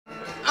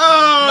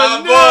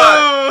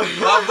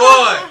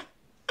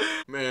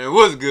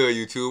good,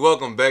 YouTube?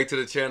 Welcome back to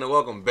the channel.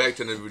 Welcome back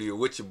to another video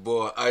with your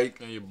boy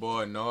Ike and your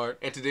boy Nard.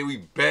 And today we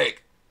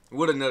back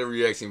with another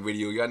reaction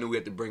video. Y'all knew we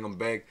had to bring him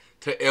back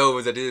to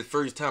Elvis. That is his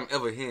first time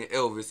ever hearing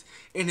Elvis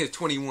in his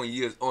 21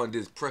 years on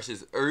this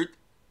precious earth.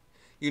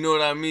 You know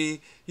what I mean?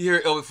 He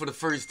heard Elvis for the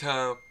first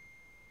time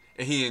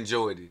and he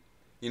enjoyed it.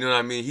 You know what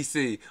I mean? He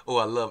said, "Oh,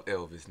 I love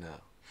Elvis now."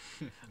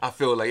 I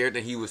feel like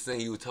everything he was saying,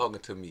 he was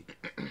talking to me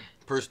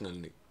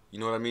personally. You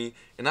know what I mean?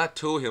 And I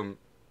told him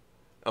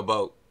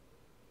about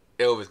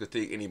Elvis could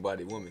take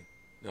anybody woman.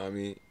 You know what I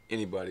mean?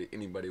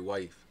 Anybody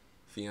wife,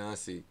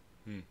 fiance.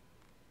 And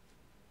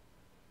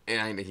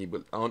I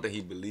don't think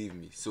he believed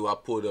me. So I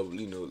pulled up,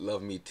 you know,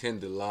 Love Me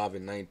Tender live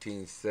in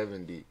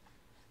 1970.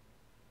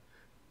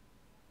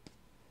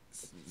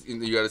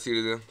 You gotta see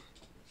it again.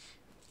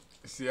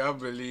 See, I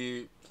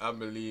believe,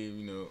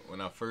 you know,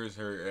 when I first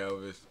heard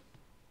Elvis,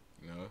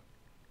 you know,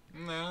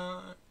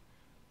 nah,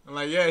 I'm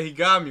like, yeah, he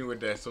got me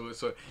with that.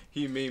 So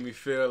he made me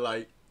feel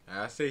like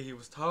I say he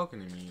was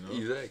talking to me, you know.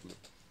 Exactly.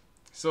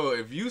 So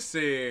if you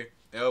said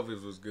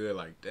Elvis was good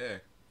like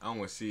that, I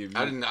want to see if you...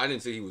 I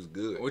didn't say he was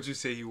good. What'd you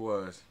say he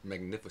was?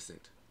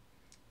 Magnificent.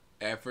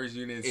 At first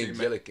you didn't say...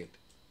 Angelic.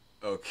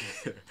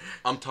 Okay.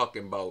 I'm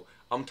talking about.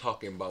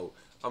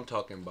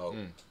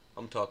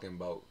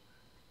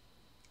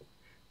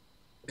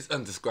 It's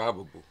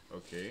undescribable.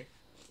 Okay.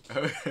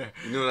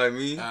 You know what I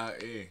mean?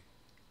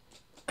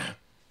 Yeah.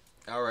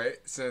 All right.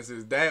 Since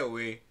it's that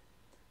way,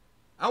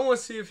 I want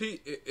to see if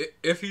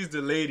he's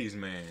the ladies'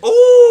 man.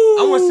 Ooh!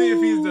 I want to see if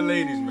he's the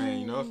ladies' man.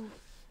 You know.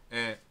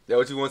 And that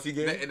what you want to see,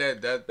 gang?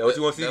 That what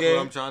you want to see, gang? That's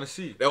what I'm trying to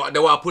see. That's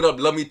why I put up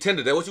Love Me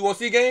Tender. That what you want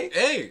to see, gang?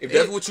 Hey, if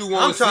that's what you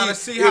want to see, I'm trying to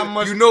see how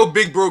much. You know,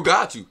 Big Bro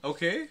got you.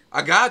 Okay.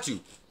 I got you.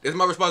 It's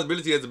my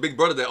responsibility as a big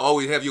brother to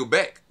always have your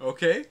back.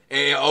 Okay.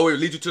 And always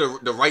lead you to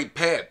the right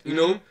path. You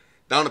know,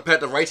 down the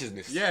path of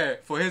righteousness. Yeah,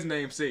 for His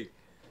name's sake.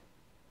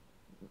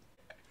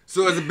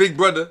 So as a big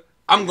brother,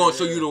 I'm gonna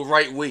show you the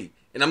right way,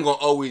 and I'm gonna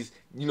always,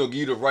 you know, give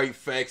you the right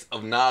facts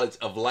of knowledge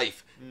of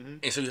life,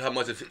 and show you how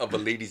much of a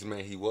ladies'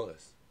 man he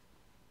was.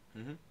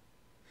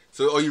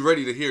 So are you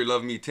ready to hear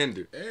Love Me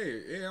Tender?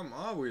 Hey, I'm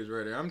always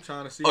ready. I'm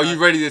trying to see. Are you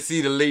ready to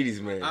see the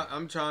ladies' man?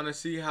 I'm trying to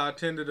see how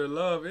tender the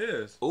love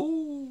is.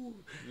 Ooh.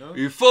 You know?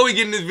 Before we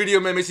get in this video,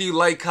 man, make sure you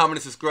like, comment,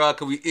 and subscribe,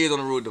 because we is on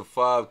the road to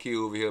 5K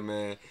over here,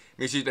 man.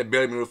 Make sure you hit that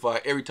bell to be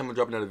notified every time I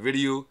drop another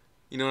video.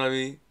 You know what I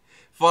mean?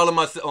 Follow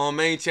my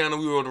main channel.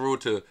 We were on the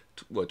road to,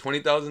 what,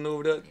 20,000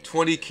 over there?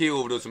 20K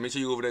over there. So make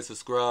sure you over there,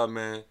 subscribe,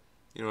 man.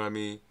 You know what I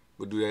mean?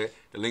 We'll do that.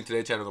 The link to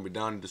that channel is going to be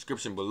down in the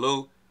description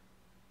below.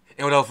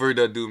 And without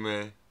further ado,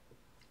 man.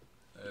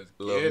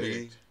 Love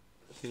me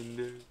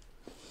tender.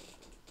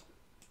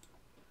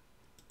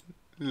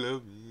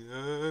 Love me.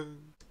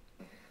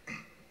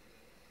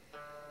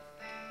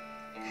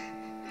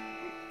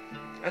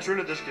 That's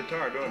really this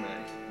guitar, don't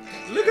they?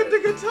 Look at the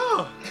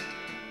guitar.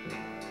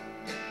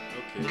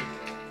 Okay.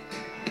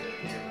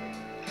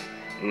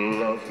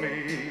 Love me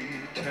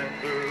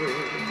tender,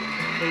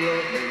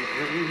 love me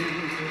true.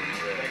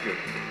 Thank you.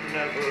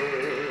 Never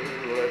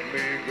let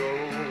me go.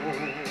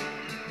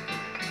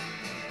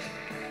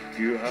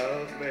 You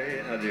have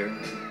made, how dear,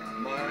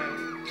 my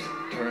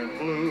turn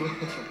blue.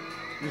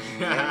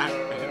 I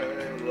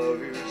love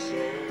you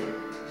so.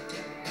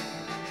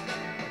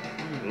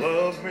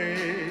 Love me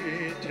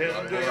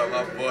tender.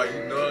 My boy,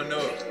 you don't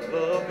know.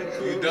 Love me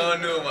true. You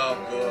don't know, my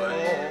boy.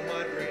 All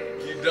my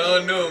dreams. You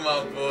don't know,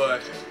 my boy.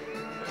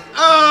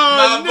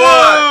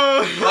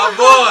 Oh, My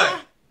boy.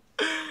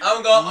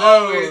 I'm gonna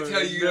always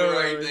tell you the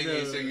right thing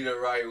and show you the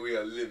right way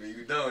of living.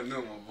 You don't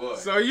know, my boy.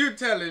 So you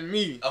telling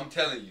me? I'm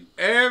telling you.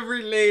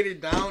 Every lady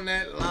down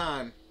that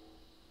line,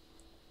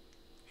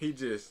 he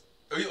just.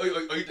 Oh,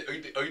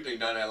 you think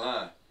down that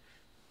line?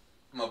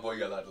 My boy, you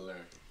got a lot to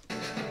learn.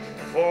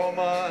 For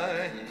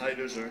my I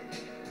deserve,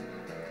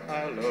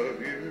 I love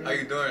you. How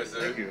you doing,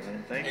 sir? Thank you,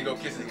 man. Thank you. Ain't go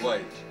kiss his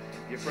wife.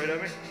 You afraid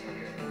of me?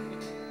 Okay.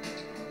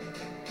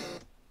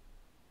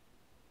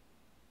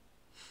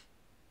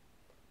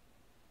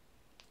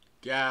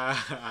 Yeah.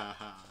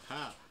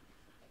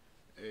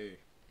 Hey,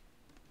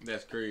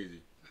 that's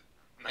crazy.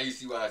 Now you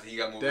see why I say he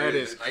got more That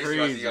ribs. is Now you see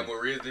why I say he crazy. got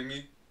more ribs than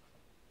me.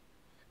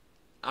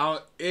 I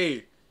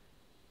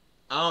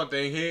don't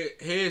think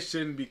his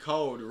shouldn't be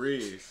called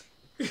Riz.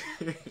 It's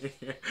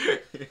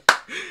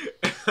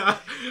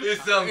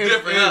something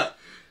different, huh?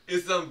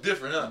 It's something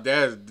different, huh?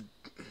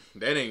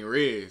 That ain't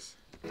Riz.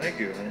 Thank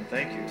you, man.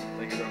 Thank you.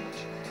 Thank you very much.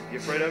 You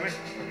afraid of me?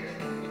 Okay.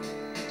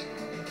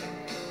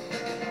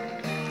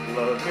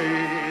 Love me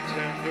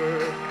tender,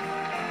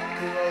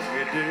 love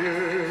me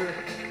dear.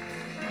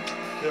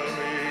 Tell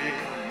me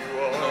you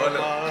are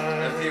mine.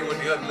 Let's hear what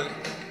the other look.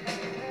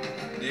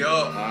 Yo.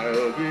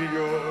 I'll be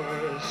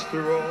yours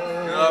through all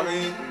You know what I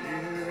mean? the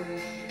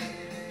years.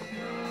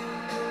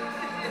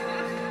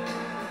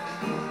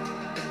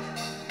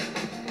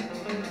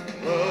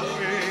 Love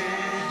me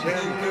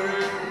tender,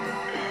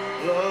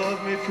 love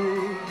me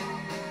true.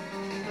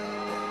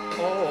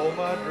 All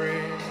my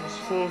dreams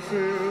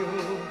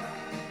fulfill.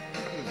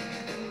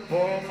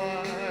 For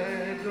my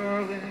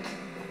darling,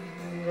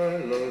 I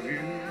love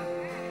you.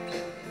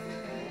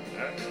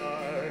 And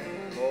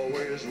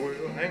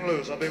hang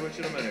loose, I'll be with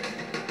you in a minute.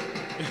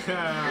 You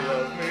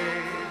love me.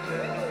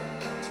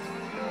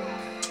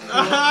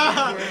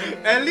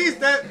 At least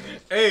that,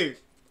 hey,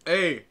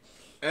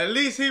 at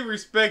least he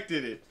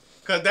respected it.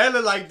 Cause that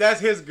look like that's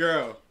his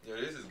girl. Yeah,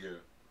 this is girl.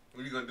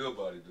 What are you gonna do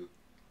about it, dude?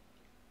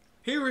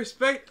 He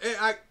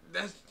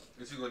that's.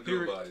 What you gonna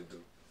do about it,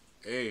 dude?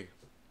 Hey.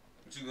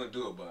 What you gonna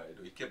do about it,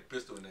 dude? He kept a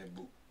pistol in that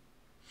boot.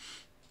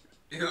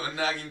 You know,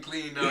 knock him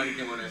clean now he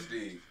came on that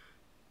stage.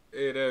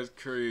 Hey, that's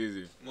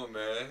crazy. Come on,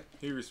 man.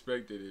 He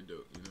respected it,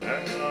 though. You know?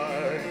 And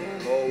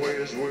I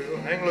always will.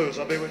 Hang loose,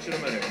 I'll be with you in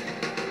a minute.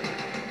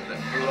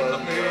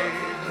 Love me.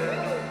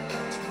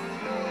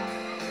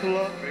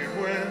 Love me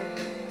when.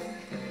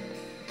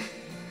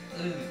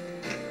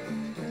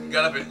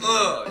 Got up and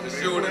the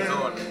shoulders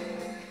on him.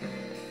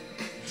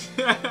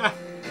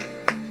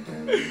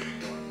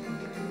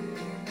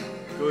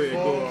 Go ahead,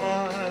 go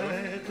on.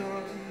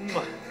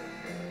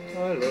 I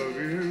love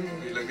you.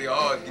 He's like,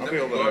 I'll be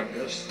over there.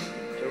 Yes,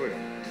 there we go.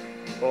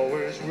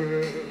 Always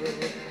will.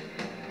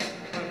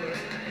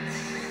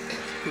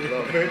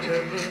 Love me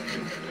tender.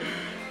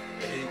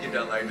 He didn't get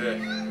down like that.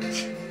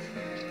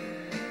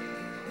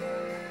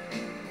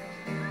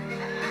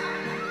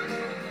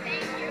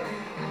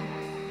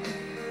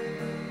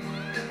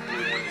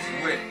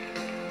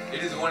 They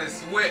just want to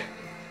sweat.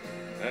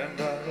 And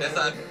That's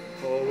not.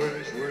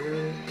 Always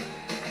will.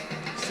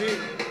 See?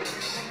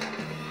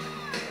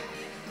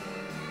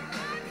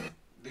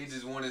 They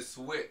just want to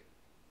sweat.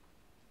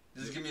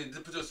 Just give me,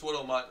 just put your sweat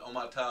on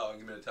my towel and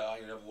give me the towel. I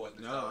ain't never washed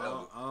the towel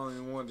ever. I don't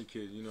even want the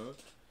kid, you know.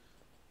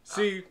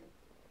 See,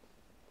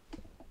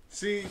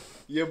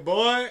 your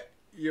boy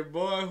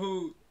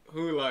who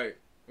like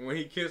when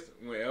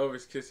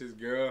Elvis kissed his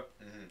girl,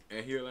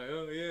 and he was like,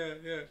 oh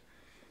yeah.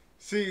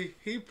 See,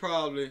 he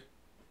probably.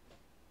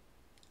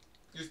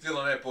 You still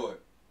on that part?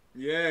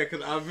 Yeah,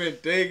 cause I've been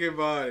thinking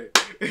about it.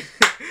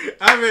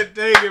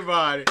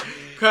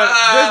 Cause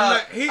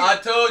I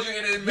told you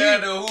it didn't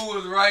matter who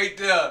was right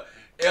there.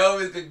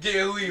 Elvis could get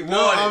who he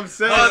wanted. I'm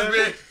saying,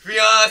 husband,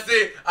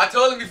 fiance. I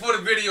told him before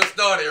the video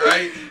started,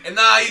 right? And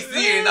now he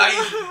see it. Now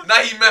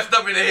he messed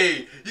up in the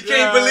head. You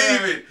can't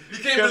believe it. You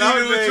can't believe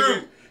it was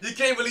true. You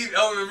can't believe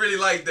Elvis really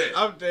like that.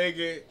 I'm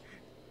thinking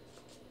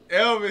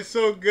Elvis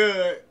so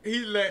good.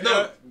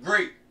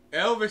 Great.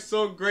 Elvis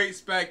so great,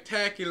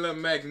 spectacular,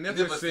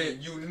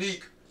 magnificent,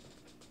 unique,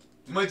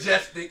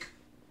 majestic.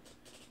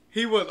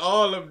 He was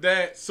all of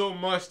that so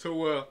much to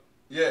where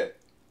the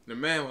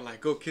man was like,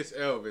 go kiss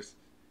Elvis.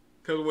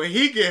 Cause when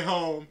he get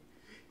home,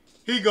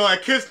 he gonna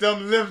kiss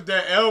them lips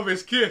that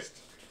Elvis kissed.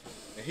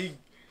 And he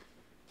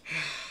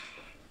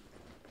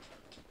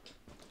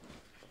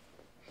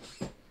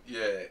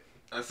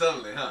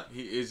unsettling, huh?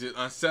 He is just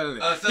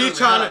unsettling.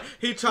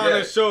 He trying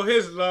to show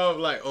his love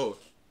like, oh,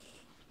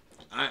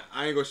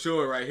 I ain't gonna show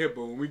it right here,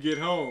 but when we get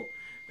home,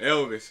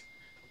 Elvis.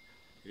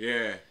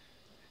 Yeah,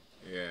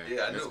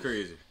 that's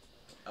crazy.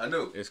 I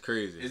know. It's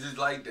crazy. It's just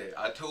like that.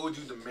 I told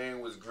you the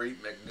man was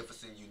great,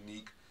 magnificent,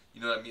 unique.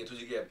 You know what I mean? I told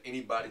you he could have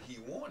anybody he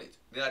wanted.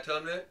 Didn't I tell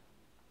him that?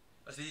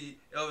 I said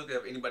Elvis could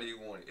have anybody he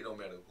wanted. It don't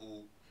matter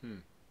who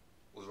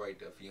was right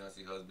there.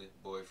 Fiance, husband,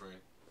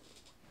 boyfriend,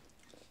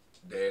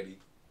 daddy,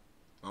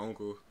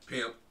 uncle,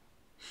 pimp.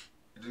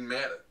 It didn't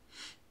matter.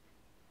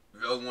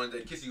 If Elvis wanted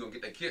that kiss, he gonna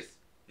get that kiss.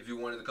 If he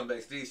wanted to come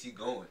backstage, he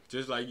going.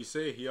 Just like you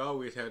said, he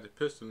always had the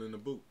pistol in the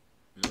boot.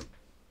 You know?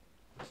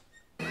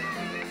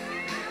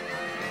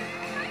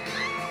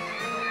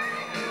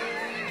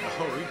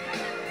 Oh, he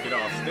get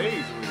off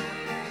stage with it.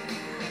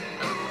 I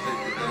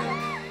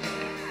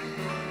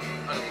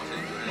don't want to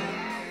take your hand.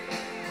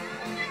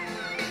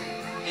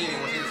 He ain't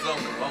want to sing the song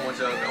no more. I want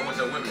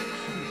y'all women.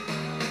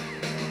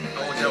 I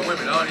want y'all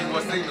women. I don't even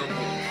want to sing no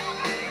more.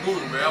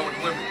 Move, man. I want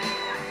the women.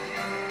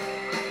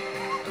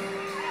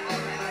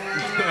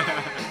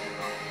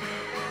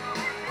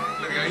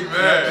 Look at him. He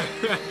mad.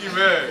 He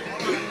mad.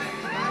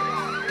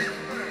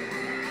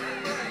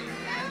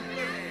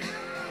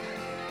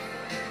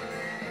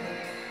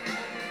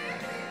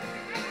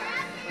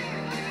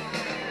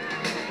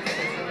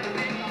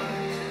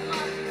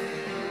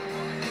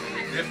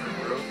 Different,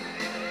 bro.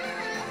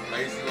 I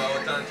used to all the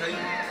time tell you.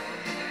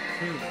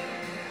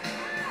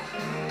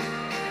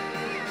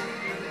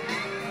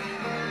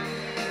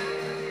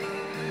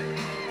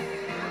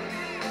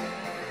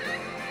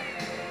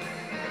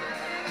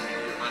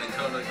 You're running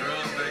on the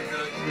drums back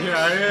there. Yeah,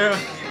 I am.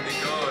 Keeping it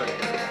going.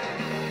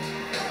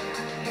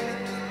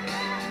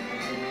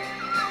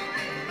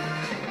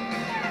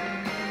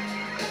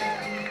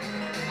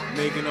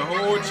 Making a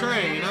whole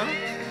train, huh?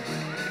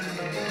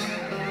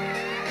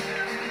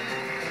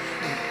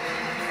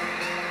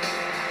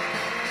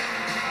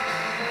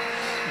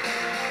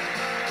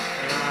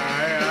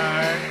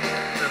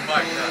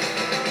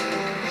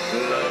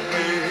 Love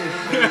me,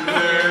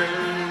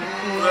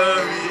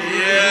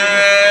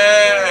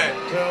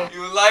 yeah.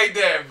 You like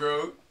that,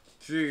 bro?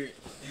 See,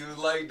 you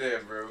like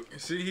that, bro?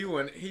 See, he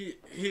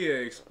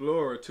an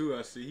explorer too.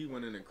 I see he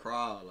went in the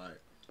crowd like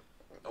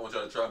I want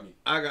y'all to try me.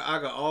 I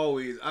can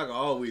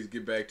always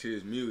get back to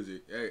his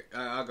music.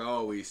 I can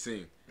always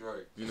sing.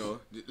 Right. You know,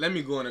 let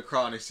me go in the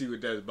crowd and see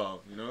what that's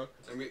about. You know.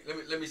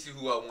 Let me see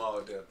who I want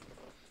out there.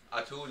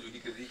 I told you he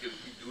could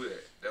do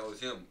that. That was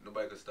him.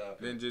 Nobody could stop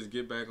him. Then just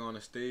get back on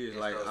the stage And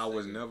like start I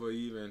was singing. never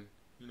even.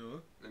 You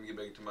know. Let me get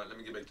back to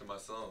my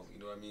song. You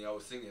know what I mean? I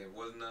was singing.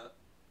 Wasn't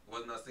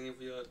I singing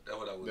for y'all? That's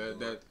what I was doing.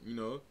 That you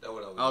know. That's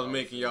what I was. I was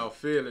making y'all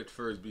feel it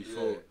first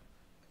before. Yeah.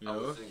 You know. I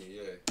was singing.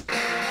 Yeah.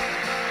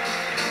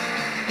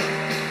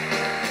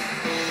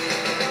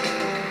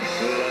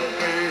 Love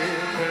me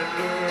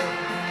tender,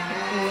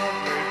 love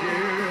me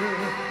dear.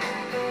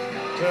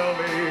 Tell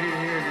me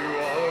you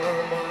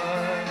are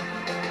mine.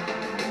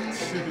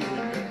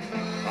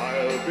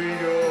 I'll be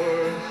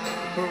yours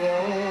for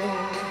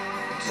all.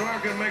 So I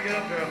can make it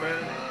up there,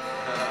 man.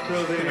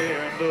 Till the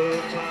end of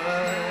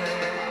time.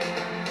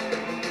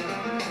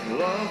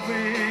 Love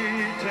me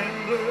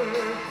tender,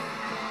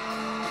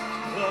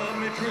 love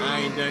me true. I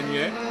ain't done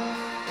yet.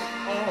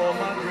 All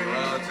my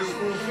dreams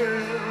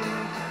fulfilled.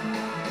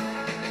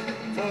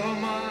 For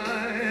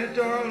my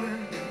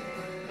darling,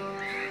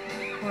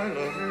 I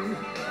love you,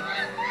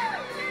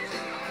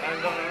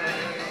 and I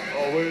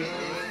always will.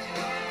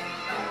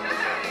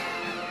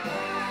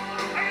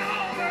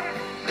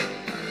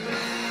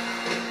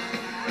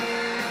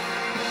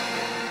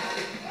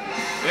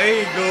 There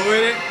you go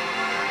with it.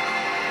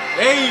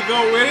 There you go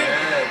with it.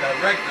 Yeah,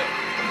 director.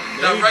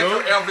 There you Director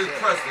go. Elvis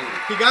Presley.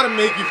 He gotta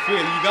make you feel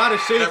it. You gotta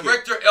shake it.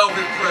 Director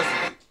Elvis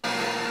Presley.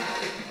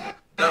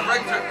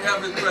 Director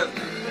Elvis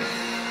Presley.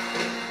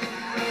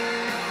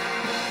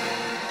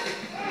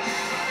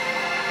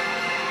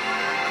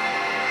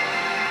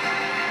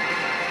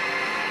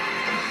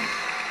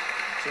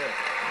 Check.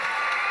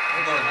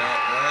 Come on now,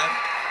 man.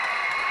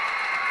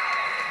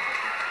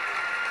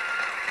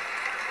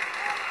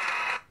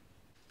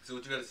 So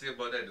what you got to say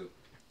about that, dude?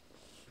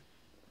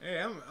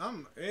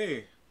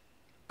 Hey,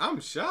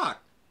 I'm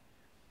shocked.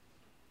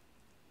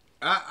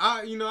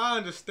 I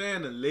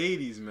understand the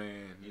ladies,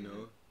 man, you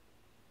know,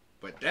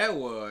 but that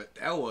was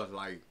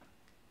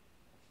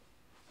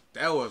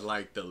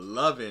like the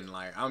loving,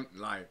 like I'm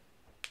like,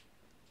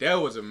 that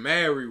was a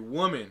married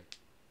woman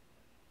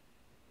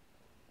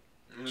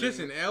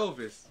kissing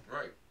Elvis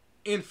Right.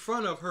 in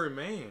front of her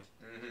man,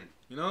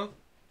 you know,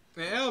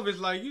 and Elvis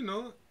like, you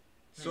know,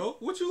 so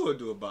what you gonna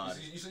do about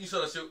it? You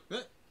saw the show,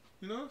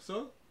 You know,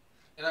 so.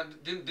 and I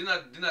didn't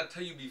I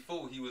tell you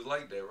before he was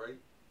like that, right?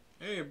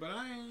 Hey, but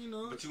I ain't, you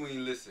know. But you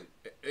ain't listen.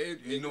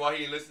 You know why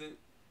he ain't listening?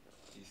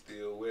 He's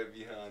still way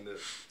behind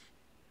us.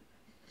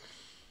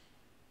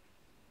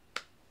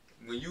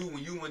 When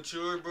you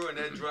mature, bro, and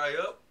that dry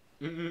up,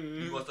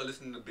 you gonna start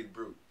listening to Big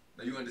Bro.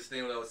 Now you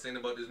understand what I was saying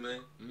about this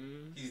man?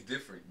 He's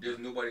different. There's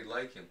nobody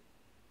like him.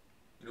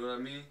 You know what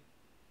I mean?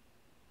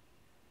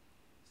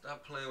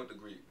 Stop playing with the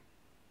Greek.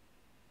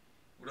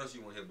 What else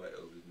you want to hear about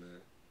Elvis, man?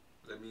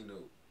 Let me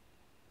know.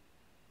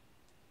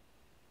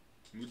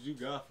 What you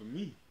got for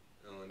me?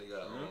 They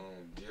got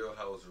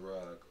Jailhouse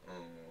Rock,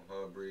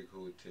 Heartbreak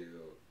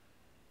Hotel,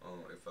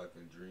 If I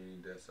Can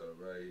Dream, That's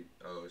Alright,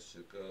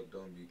 Shook Up,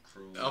 Don't Be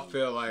Cruel. I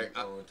feel like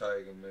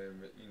Tiger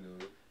Man, you know,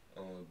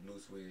 Blue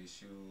Suede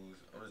Shoes.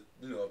 I'm just,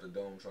 you know, off the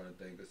dome trying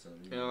to think of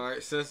something. You know? all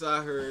right, since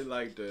I heard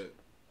like the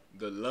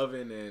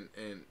loving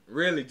and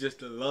really just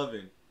the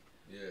loving,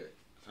 Yeah.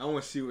 I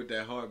want to see what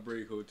that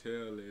Heartbreak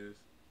Hotel is.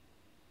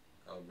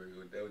 Heartbreak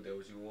Hotel, that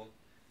what you want?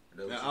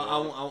 That what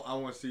Now, you want? I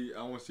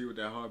want to see what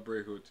that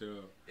Heartbreak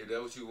Hotel. If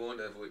that's what you want,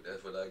 that's what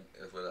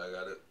I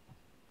got it.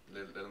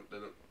 Let them,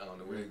 I don't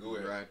know where they go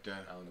at. Right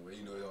there. I don't know where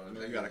you know it on.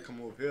 You gotta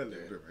come over here a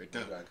little bit right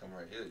there. You gotta come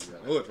right here.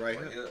 Oh, it's right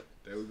here.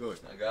 There we go.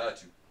 I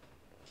got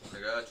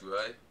you,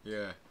 right?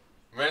 Yeah.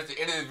 Man, that's the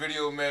end of this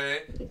video, man.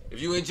 If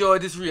you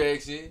enjoyed this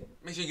reaction,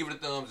 make sure you give it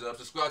a thumbs up.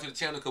 Subscribe to the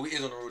channel, because we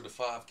is on the road to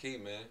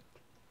 5K, man.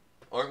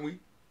 Aren't we?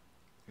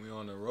 We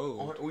on the road.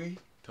 Aren't we?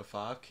 To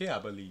 5K, I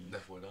believe.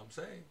 That's what I'm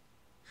saying.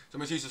 So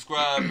make sure you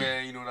subscribe,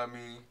 man. You know what I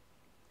mean?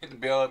 Hit the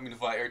bell, be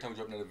notified every time we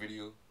drop another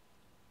video.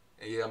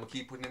 And yeah, I'm going to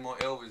keep putting him on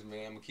Elvis,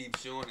 man. I'm going to keep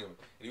showing him.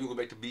 And if we go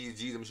back to B's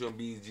G's, I'm going to show him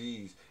B's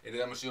G's. And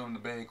then I'm going to show him the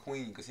band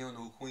Queen, because he don't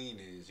know who Queen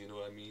is. You know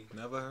what I mean?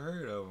 Never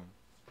heard of him.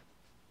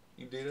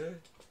 You did that?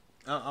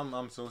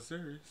 I'm so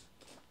serious.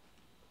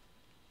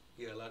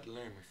 You got a lot to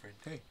learn, my friend.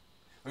 Hey.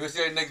 We're going to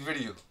see you in the next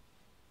video.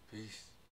 Peace.